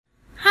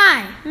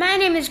my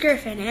name is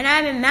Griffin, and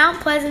I'm in Mount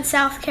Pleasant,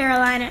 South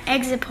Carolina,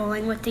 exit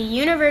polling with the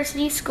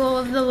University School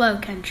of the Low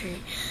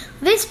Country.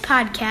 This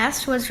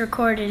podcast was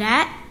recorded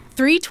at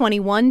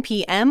 3:21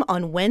 p.m.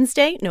 on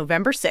Wednesday,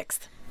 November 6th.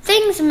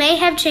 Things may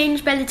have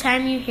changed by the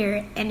time you hear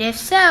it, and if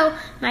so,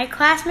 my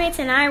classmates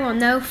and I will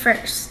know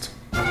first.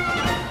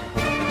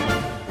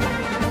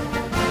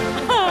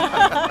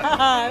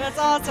 That's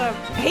awesome.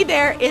 Hey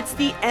there, it's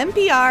the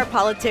NPR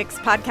Politics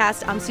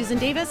Podcast. I'm Susan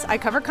Davis. I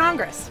cover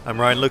Congress.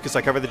 I'm Ryan Lucas.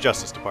 I cover the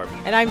Justice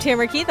Department. And I'm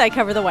Tamara Keith. I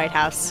cover the White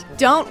House.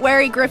 Don't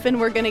worry, Griffin.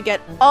 We're going to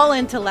get all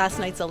into last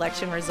night's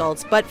election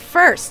results. But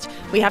first,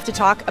 we have to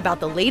talk about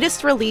the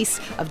latest release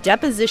of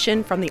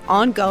deposition from the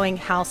ongoing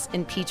House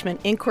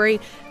impeachment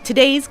inquiry.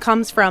 Today's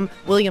comes from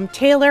William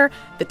Taylor,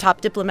 the top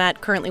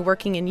diplomat currently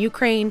working in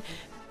Ukraine.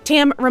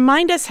 Tam,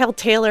 remind us how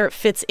Taylor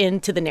fits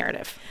into the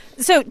narrative.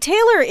 So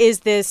Taylor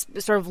is this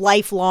sort of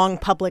lifelong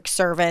public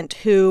servant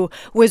who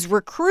was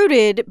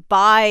recruited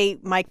by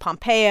Mike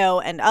Pompeo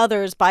and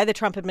others by the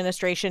Trump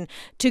administration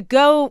to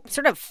go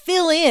sort of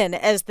fill in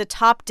as the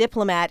top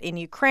diplomat in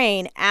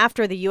Ukraine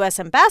after the U.S.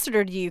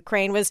 ambassador to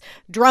Ukraine was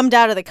drummed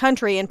out of the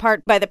country, in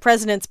part by the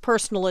president's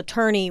personal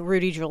attorney,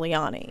 Rudy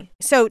Giuliani.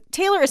 So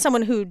Taylor is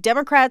someone who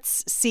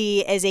Democrats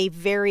see as a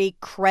very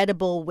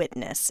credible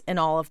witness in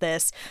all of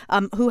this,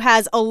 who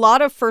has a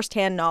lot of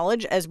firsthand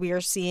knowledge, as we are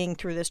seeing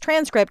through this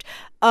transcript,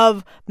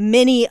 of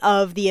many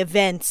of the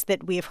events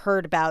that we've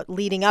heard about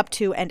leading up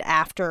to and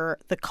after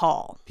the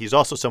call. He's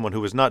also someone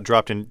who was not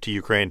dropped into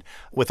Ukraine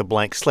with a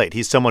blank slate.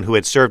 He's someone who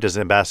had served as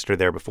an ambassador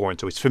there before, and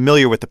so he's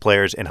familiar with the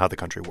players and how the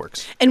country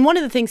works. And one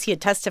of the things he had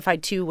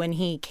testified to when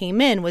he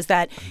came in was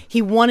that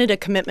he wanted a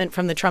commitment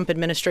from the Trump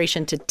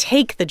administration to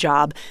take the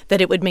job, that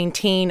it would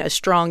maintain a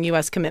strong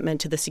U.S. commitment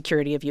to the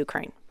security of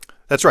Ukraine.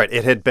 That's right.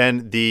 It had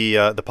been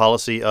the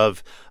policy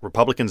of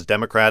Republicans,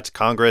 Democrats,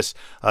 Congress,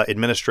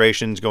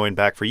 administrations going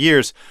back for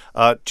years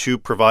to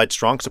provide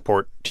strong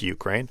support to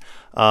Ukraine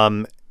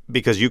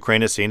because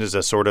Ukraine is seen as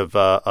a sort of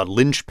a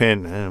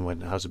linchpin.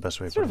 How's the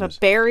best way to put it? Sort of a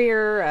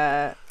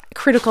barrier,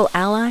 critical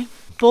ally,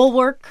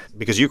 bulwark.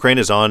 Because Ukraine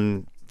is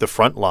on the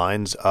front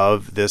lines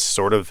of this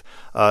sort of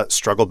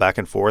struggle back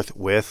and forth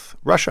with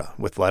Russia,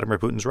 with Vladimir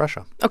Putin's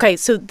Russia. Okay,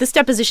 so this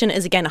deposition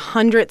is, again,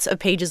 hundreds of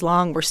pages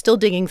long. We're still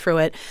digging through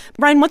it.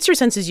 Ryan, what's your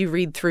sense as you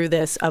read through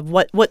this of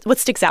what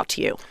sticks out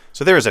to you?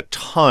 So there is a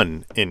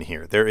ton in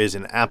here. There is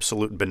an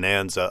absolute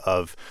bonanza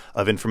of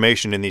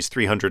information in these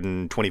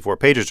 324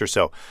 pages or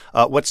so.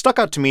 What stuck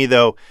out to me,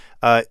 though,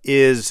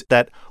 is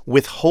that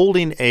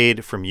withholding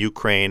aid from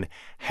Ukraine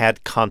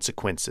had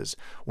consequences.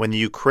 When the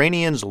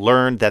Ukrainians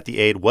learned that the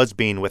aid was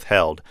being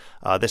withheld,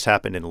 this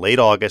happened in late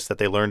August that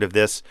they learned of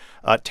this.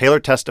 Taylor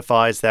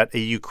testifies that a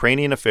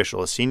Ukrainian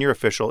official, a senior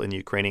official in the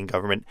Ukrainian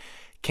government,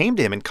 came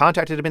to him and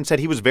contacted him and said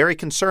he was very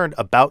concerned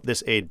about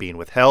this aid being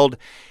withheld.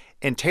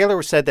 And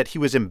Taylor said that he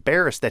was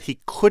embarrassed that he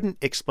couldn't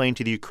explain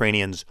to the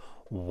Ukrainians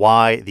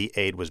why the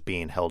aid was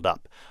being held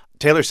up.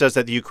 Taylor says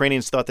that the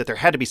Ukrainians thought that there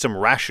had to be some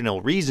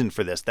rational reason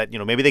for this, that,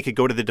 maybe they could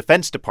go to the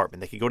Defense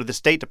Department, they could go to the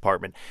State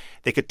Department,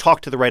 they could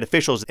talk to the right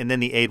officials, and then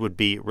the aid would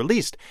be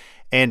released.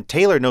 And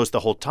Taylor knows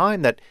the whole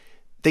time that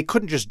they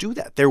couldn't just do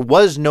that. There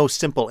was no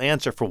simple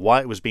answer for why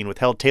it was being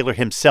withheld. Taylor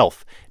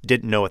himself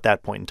didn't know at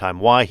that point in time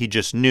why. He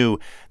just knew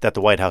that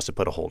the White House had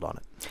put a hold on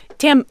it.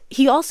 Tam,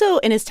 he also,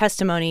 in his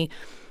testimony,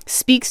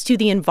 speaks to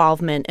the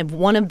involvement of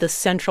one of the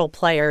central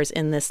players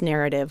in this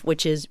narrative,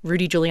 which is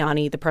Rudy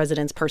Giuliani, the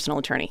president's personal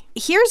attorney.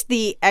 Here's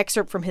the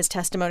excerpt from his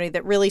testimony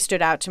that really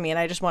stood out to me, and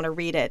I just want to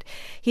read it.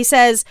 He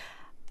says,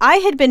 "I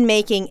had been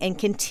making and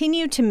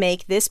continue to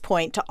make this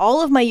point to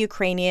all of my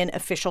Ukrainian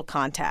official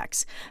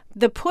contacts.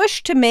 The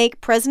push to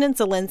make President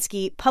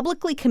Zelensky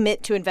publicly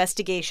commit to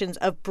investigations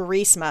of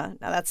Burisma,"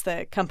 now that's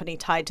the company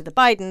tied to the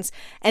Bidens,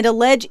 "and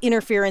alleged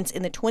interference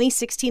in the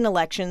 2016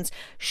 elections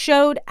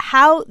showed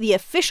how the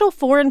official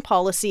foreign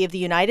policy of the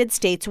United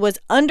States was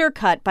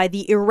undercut by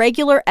the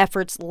irregular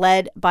efforts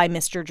led by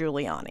Mr.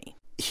 Giuliani."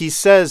 He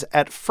says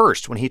at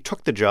first, when he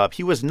took the job,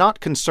 he was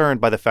not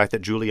concerned by the fact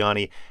that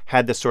Giuliani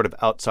had this sort of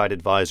outside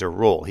advisor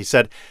role. He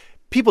said,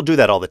 people do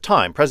that all the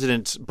time.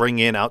 Presidents bring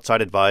in outside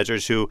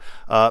advisors who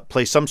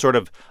play some sort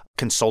of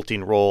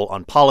consulting role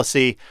on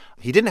policy.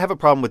 He didn't have a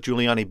problem with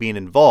Giuliani being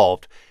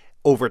involved.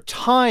 Over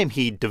time,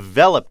 he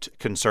developed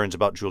concerns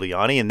about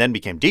Giuliani and then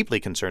became deeply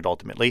concerned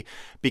ultimately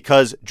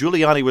because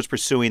Giuliani was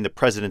pursuing the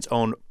president's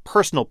own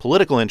personal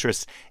political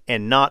interests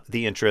and not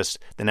the interests,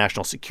 the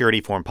national security,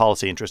 foreign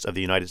policy interests of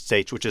the United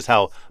States, which is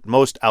how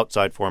most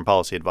outside foreign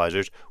policy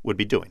advisors would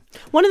be doing.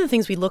 One of the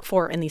things we look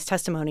for in these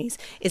testimonies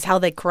is how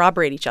they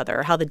corroborate each other,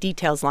 or how the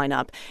details line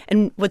up.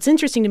 And what's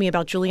interesting to me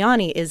about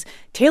Giuliani is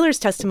Taylor's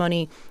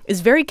testimony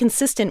is very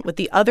consistent with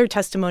the other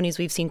testimonies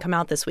we've seen come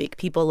out this week.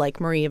 People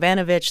like Marie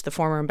Yovanovitch, the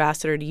former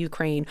ambassador to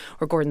Ukraine,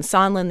 or Gordon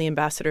Sondland, the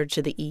ambassador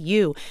to the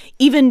EU.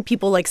 Even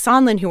people like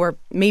Sondland, who are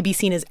maybe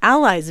seen as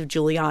allies of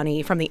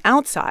Giuliani from the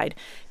outside,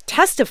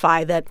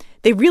 testify that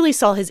they really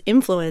saw his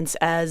influence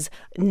as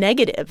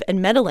negative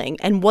and meddling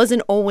and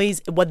wasn't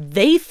always what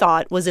they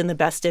thought was in the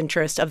best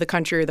interest of the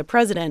country or the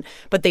president,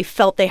 but they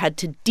felt they had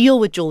to deal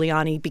with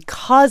Giuliani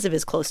because of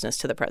his closeness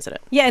to the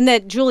president. Yeah, and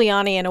that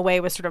Giuliani, in a way,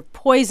 was sort of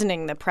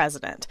poisoning the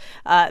president,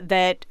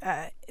 that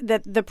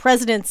the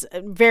president's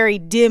very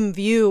dim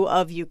view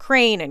of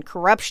Ukraine and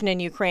corruption in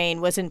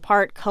Ukraine was in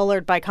part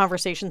colored by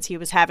conversations he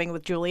was having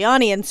with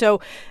Giuliani. And so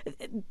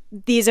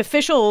these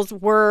officials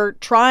were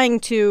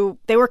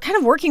they were kind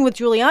of working with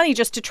Giuliani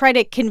just to try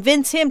to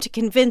convince him, to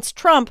convince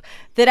Trump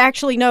that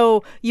actually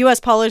no U.S.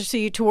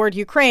 policy toward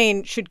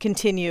Ukraine should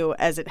continue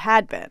as it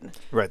had been.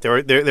 Right.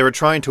 They were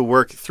trying to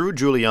work through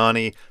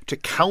Giuliani to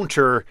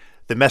counter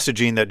the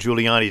messaging that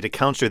Giuliani, to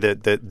counter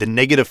the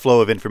negative flow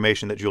of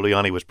information that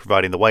Giuliani was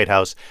providing the White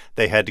House.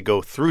 They had to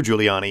go through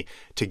Giuliani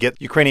to get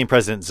Ukrainian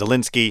President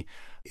Zelensky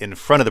in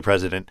front of the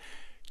president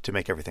to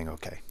make everything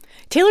okay.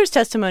 Taylor's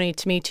testimony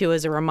to me, too,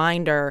 is a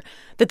reminder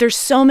that there's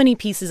so many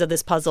pieces of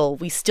this puzzle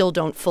we still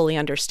don't fully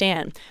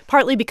understand,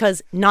 partly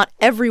because not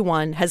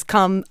everyone has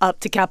come up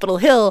to Capitol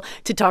Hill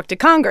to talk to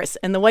Congress,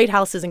 and the White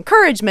House has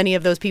encouraged many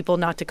of those people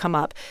not to come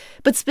up.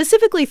 But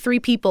specifically 3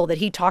 people that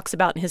he talks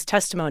about in his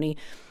testimony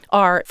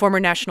are former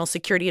National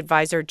Security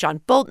Advisor John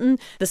Bolton,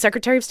 the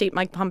Secretary of State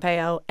Mike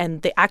Pompeo,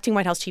 and the acting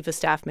White House Chief of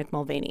Staff Mick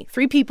Mulvaney.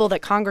 3 people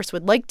that Congress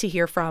would like to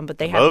hear from, but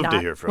they have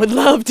not. Would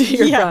love to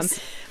hear from,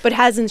 but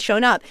hasn't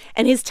shown up.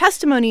 And his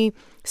testimony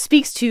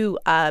speaks to,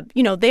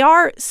 they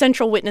are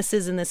central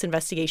witnesses in this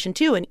investigation,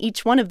 too, and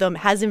each one of them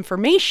has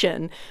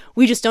information.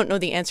 We just don't know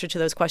the answer to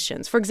those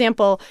questions. For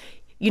example,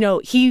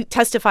 he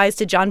testifies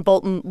to John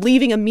Bolton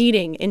leaving a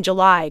meeting in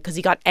July because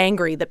he got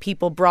angry that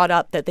people brought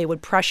up that they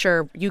would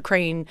pressure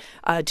Ukraine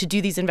to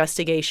do these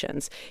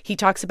investigations. He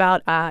talks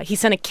about he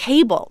sent a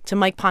cable to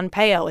Mike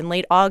Pompeo in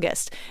late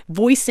August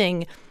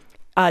voicing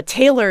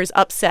Taylor's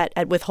upset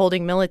at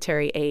withholding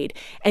military aid.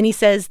 And he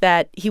says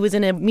that he was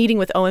in a meeting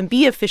with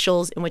OMB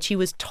officials in which he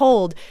was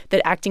told that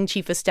acting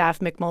Chief of Staff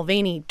Mick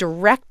Mulvaney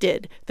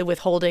directed the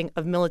withholding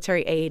of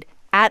military aid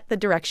at the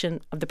direction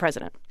of the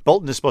president.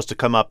 Bolton is supposed to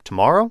come up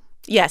tomorrow?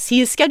 Yes, he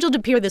is scheduled to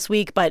appear this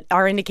week, but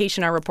our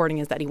reporting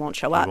is that he won't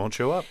show up. He won't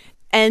show up.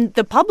 And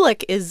the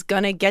public is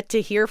going to get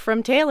to hear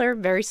from Taylor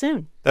very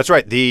soon. That's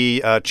right.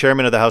 The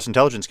chairman of the House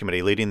Intelligence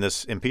Committee leading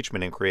this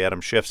impeachment inquiry,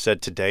 Adam Schiff,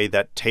 said today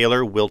that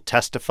Taylor will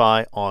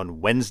testify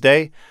on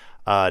Wednesday,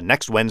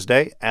 next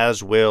Wednesday,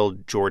 as will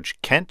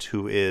George Kent,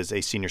 who is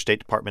a senior State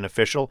Department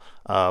official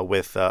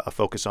with a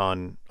focus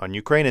on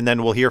Ukraine. And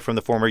then we'll hear from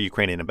the former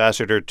Ukrainian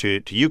ambassador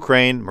to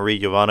Ukraine, Marie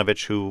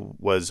Yovanovitch, who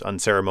was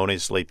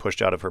unceremoniously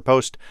pushed out of her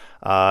post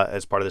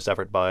as part of this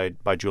effort by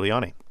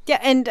Giuliani. Yeah,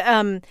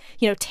 and,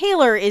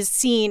 Taylor is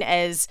seen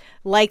as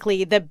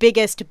likely the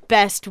biggest,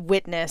 best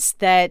witness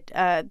that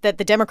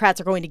the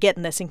Democrats are going to get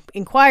in this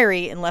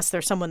inquiry, unless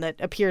there's someone that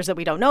appears that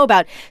we don't know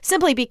about,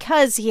 simply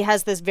because he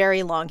has this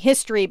very long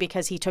history,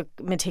 because he took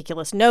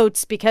meticulous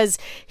notes, because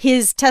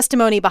his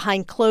testimony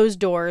behind closed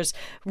doors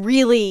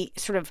really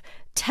sort of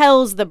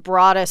tells the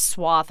broadest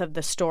swath of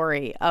the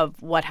story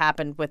of what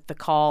happened with the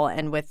call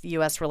and with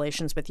U.S.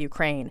 relations with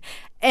Ukraine.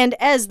 And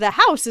as the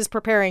House is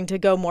preparing to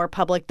go more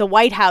public, the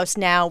White House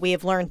now, we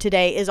have learned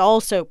today, is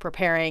also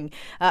preparing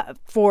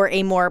for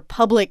a more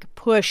public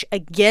push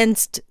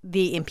against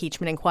the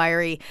impeachment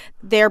inquiry.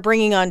 They're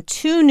bringing on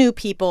 2 new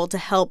people to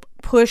help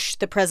push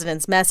the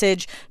president's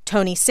message: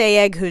 Tony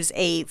Sayegh, who's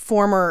a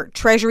former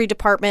Treasury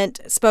Department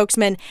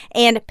spokesman,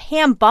 and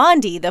Pam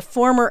Bondi, the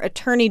former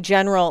Attorney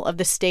General of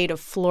the state of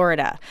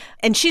Florida.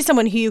 And she's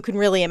someone who you can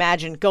really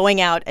imagine going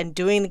out and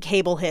doing the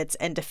cable hits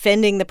and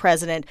defending the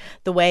president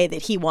the way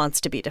that he wants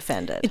to be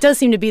defended. It does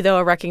seem to be, though,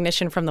 a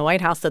recognition from the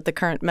White House that the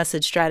current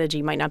message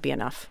strategy might not be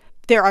enough.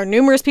 There are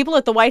numerous people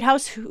at the White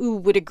House who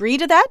would agree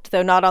to that,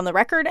 though not on the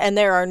record. And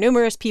there are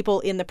numerous people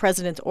in the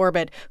president's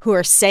orbit who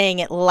are saying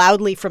it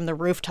loudly from the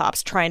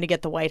rooftops, trying to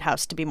get the White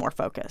House to be more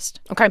focused.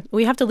 Okay,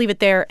 we have to leave it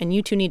there, and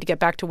you two need to get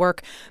back to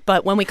work.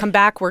 But when we come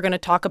back, we're going to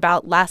talk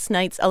about last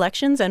night's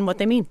elections and what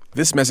they mean.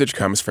 This message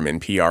comes from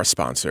NPR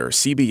sponsor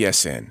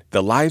CBSN,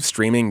 the live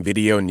streaming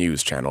video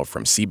news channel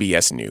from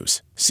CBS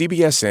News.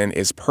 CBSN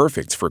is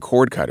perfect for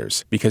cord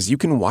cutters because you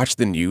can watch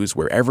the news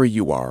wherever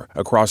you are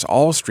across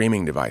all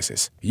streaming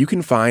devices. You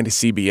can find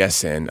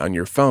CBSN on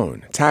your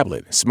phone,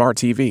 tablet, smart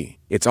TV.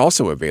 It's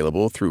also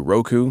available through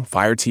Roku,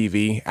 Fire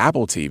TV,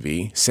 Apple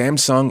TV,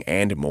 Samsung,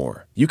 and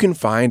more. You can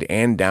find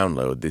and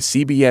download the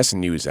CBS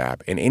News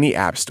app in any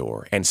app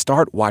store and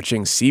start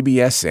watching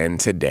CBSN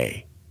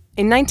today.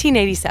 In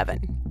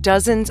 1987,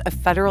 dozens of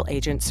federal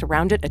agents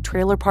surrounded a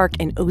trailer park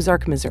in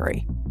Ozark,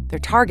 Missouri. Their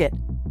target,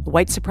 a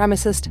white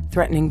supremacist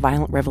threatening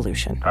violent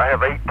revolution. I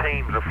have 8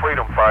 teams of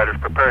freedom fighters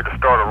prepared to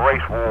start a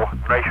race war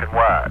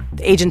nationwide.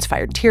 The agents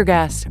fired tear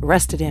gas,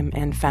 arrested him,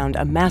 and found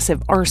a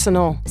massive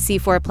arsenal.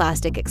 C4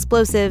 plastic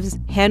explosives,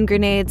 hand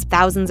grenades,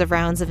 thousands of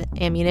rounds of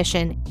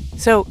ammunition.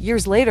 So,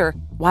 years later,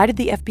 why did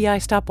the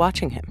FBI stop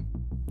watching him?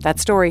 That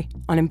story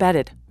on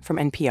Embedded from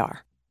NPR.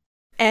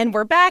 And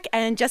we're back,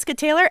 and Jessica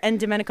Taylor and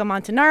Domenico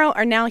Montanaro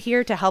are now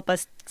here to help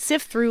us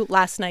sift through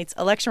last night's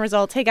election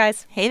results. Hey,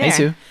 guys. Hey there. Hey,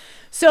 Sue.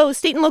 So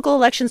state and local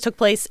elections took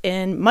place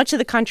in much of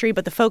the country,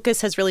 but the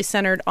focus has really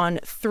centered on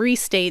 3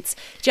 states.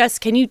 Jess,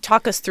 can you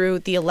talk us through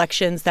the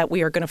elections that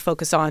we are going to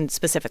focus on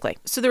specifically?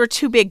 So there were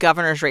 2 big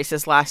governor's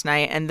races last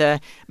night, and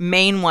the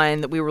main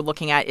one that we were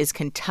looking at is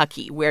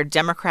Kentucky, where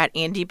Democrat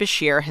Andy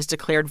Beshear has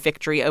declared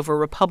victory over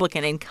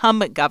Republican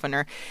incumbent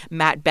governor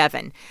Matt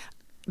Bevin.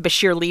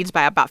 Beshear leads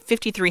by about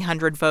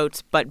 5,300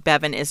 votes, but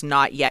Bevin is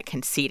not yet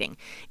conceding.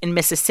 In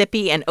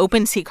Mississippi, an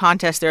open seat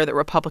contest there that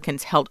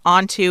Republicans held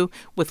onto,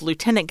 with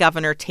Lieutenant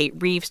Governor Tate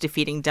Reeves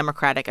defeating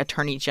Democratic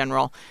Attorney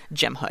General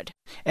Jim Hood.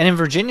 And in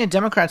Virginia,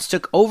 Democrats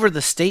took over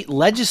the state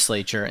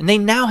legislature, and they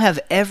now have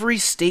every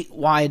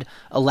statewide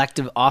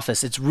elective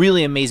office. It's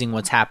really amazing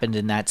what's happened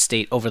in that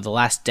state over the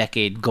last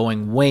decade,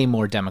 going way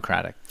more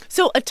Democratic.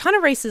 So a ton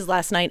of races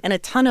last night and a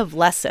ton of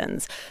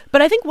lessons.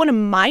 But I think one of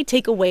my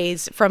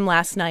takeaways from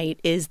last night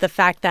is the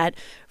fact that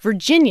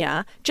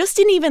Virginia, just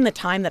in even the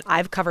time that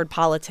I've covered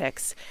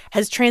politics,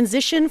 has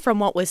transitioned from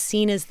what was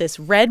seen as this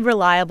red,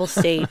 reliable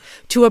state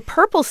to a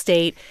purple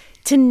state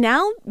to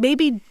now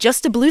maybe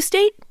just a blue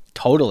state.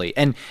 Totally.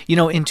 And,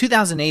 in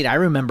 2008, I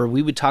remember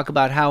we would talk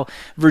about how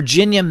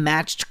Virginia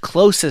matched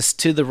closest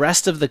to the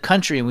rest of the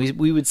country. And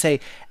we would say,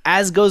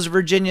 as goes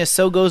Virginia,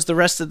 so goes the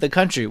rest of the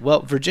country.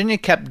 Well, Virginia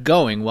kept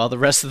going while the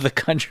rest of the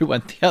country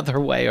went the other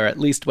way, or at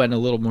least went a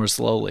little more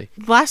slowly.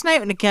 Last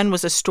night, and again,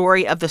 was a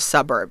story of the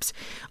suburbs.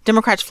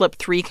 Democrats flipped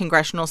 3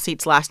 congressional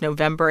seats last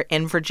November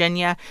in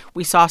Virginia.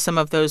 We saw some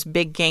of those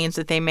big gains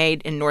that they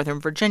made in Northern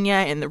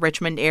Virginia, in the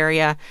Richmond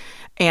area,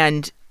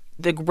 and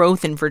the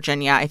growth in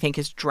Virginia, I think,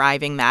 is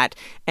driving that.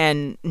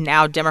 And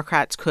now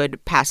Democrats could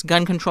pass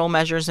gun control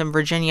measures in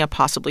Virginia,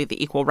 possibly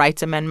the Equal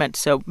Rights Amendment.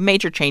 So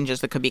major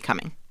changes that could be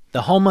coming.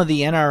 The home of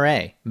the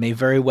NRA may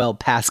very well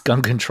pass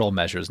gun control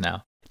measures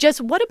now. Jess,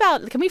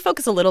 can we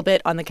focus a little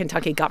bit on the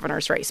Kentucky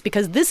governor's race?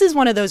 Because this is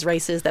one of those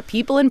races that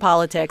people in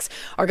politics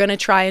are going to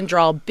try and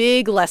draw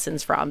big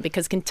lessons from,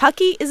 because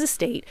Kentucky is a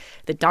state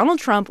that Donald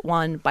Trump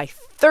won by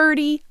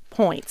 30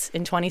 points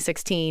in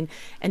 2016,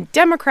 and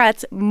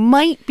Democrats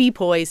might be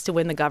poised to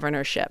win the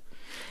governorship.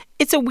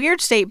 It's a weird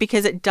state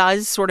because it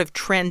does sort of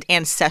trend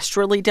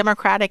ancestrally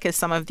Democratic, as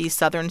some of these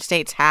southern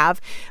states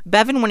have.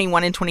 Bevin, when he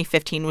won in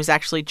 2015, was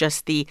actually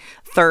just the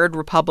 3rd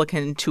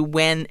Republican to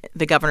win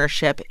the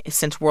governorship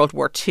since World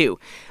War II.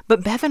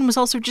 But Bevin was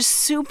also just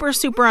super,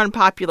 super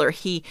unpopular.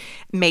 He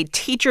made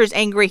teachers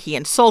angry. He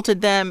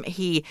insulted them.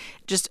 He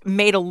just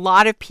made a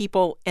lot of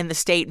people in the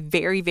state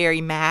very,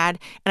 very mad.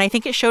 And I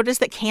think it showed us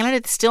that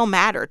candidates still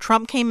matter.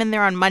 Trump came in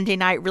there on Monday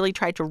night, really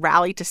tried to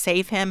rally to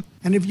save him.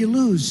 And if you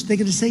lose, they're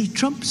going to say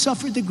Trump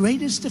suffered the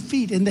greatest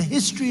defeat in the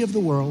history of the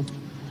world.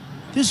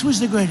 This was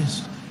the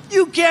greatest.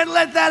 You can't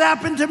let that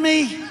happen to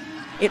me.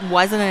 It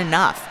wasn't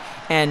enough.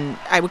 And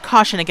I would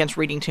caution against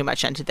reading too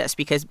much into this,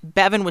 because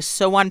Bevin was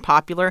so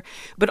unpopular.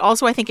 But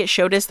also, I think it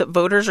showed us that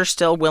voters are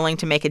still willing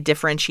to make a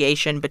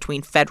differentiation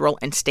between federal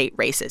and state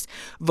races.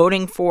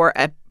 Voting for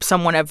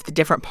someone of the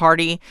different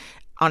party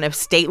on a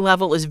state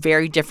level is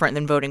very different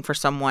than voting for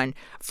someone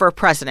for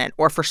president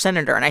or for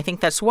senator. And I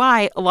think that's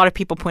why a lot of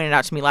people pointed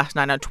out to me last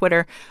night on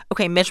Twitter,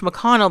 okay, Mitch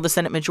McConnell, the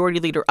Senate Majority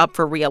Leader up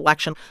for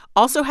re-election,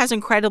 also has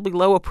incredibly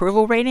low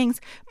approval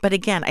ratings. But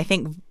again, I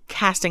think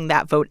casting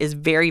that vote is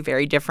very,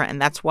 very different.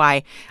 And that's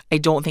why I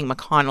don't think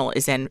McConnell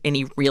is in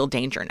any real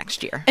danger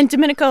next year. And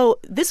Domenico,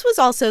 this was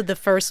also the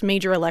first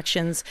major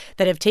elections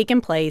that have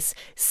taken place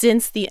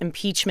since the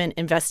impeachment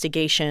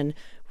investigation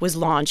was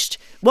launched.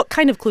 What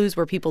kind of clues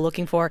were people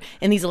looking for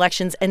in these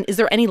elections? And is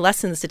there any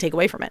lessons to take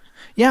away from it?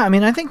 Yeah,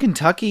 I think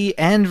Kentucky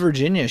and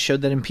Virginia showed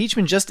that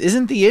impeachment just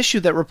isn't the issue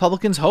that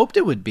Republicans hoped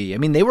it would be.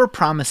 They were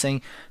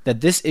promising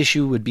that this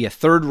issue would be a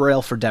third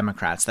rail for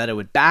Democrats, that it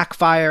would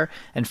backfire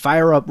and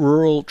fire up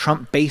rural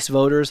Trump-based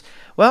voters.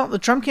 Well, the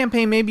Trump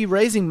campaign may be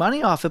raising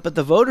money off it, but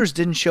the voters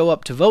didn't show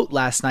up to vote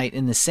last night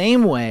in the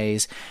same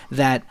ways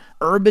that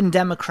urban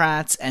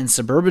Democrats and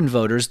suburban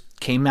voters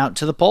came out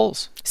to the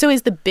polls. So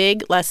is the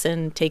big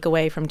lesson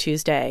takeaway from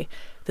Tuesday,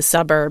 the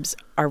suburbs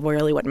are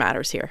really what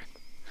matters here?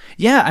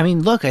 Yeah,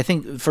 look, I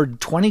think for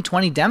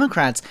 2020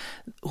 Democrats,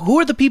 who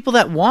are the people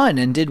that won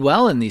and did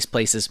well in these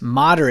places?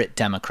 Moderate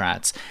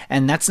Democrats.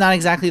 And that's not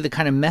exactly the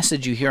kind of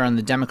message you hear on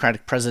the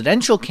Democratic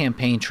presidential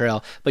campaign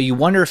trail, but you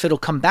wonder if it'll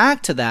come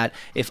back to that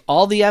if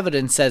all the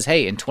evidence says,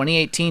 hey, in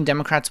 2018,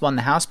 Democrats won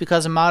the House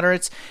because of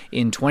moderates.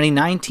 In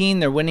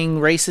 2019, they're winning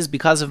races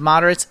because of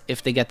moderates,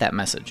 if they get that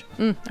message.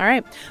 All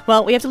right.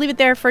 Well, we have to leave it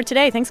there for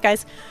today. Thanks,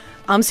 guys.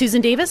 I'm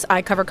Susan Davis.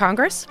 I cover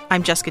Congress.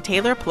 I'm Jessica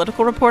Taylor,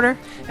 political reporter.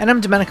 And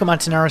I'm Domenico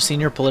Montanaro,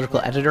 senior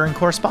political editor and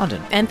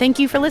correspondent. And thank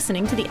you for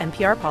listening to the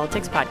NPR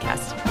Politics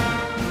Podcast.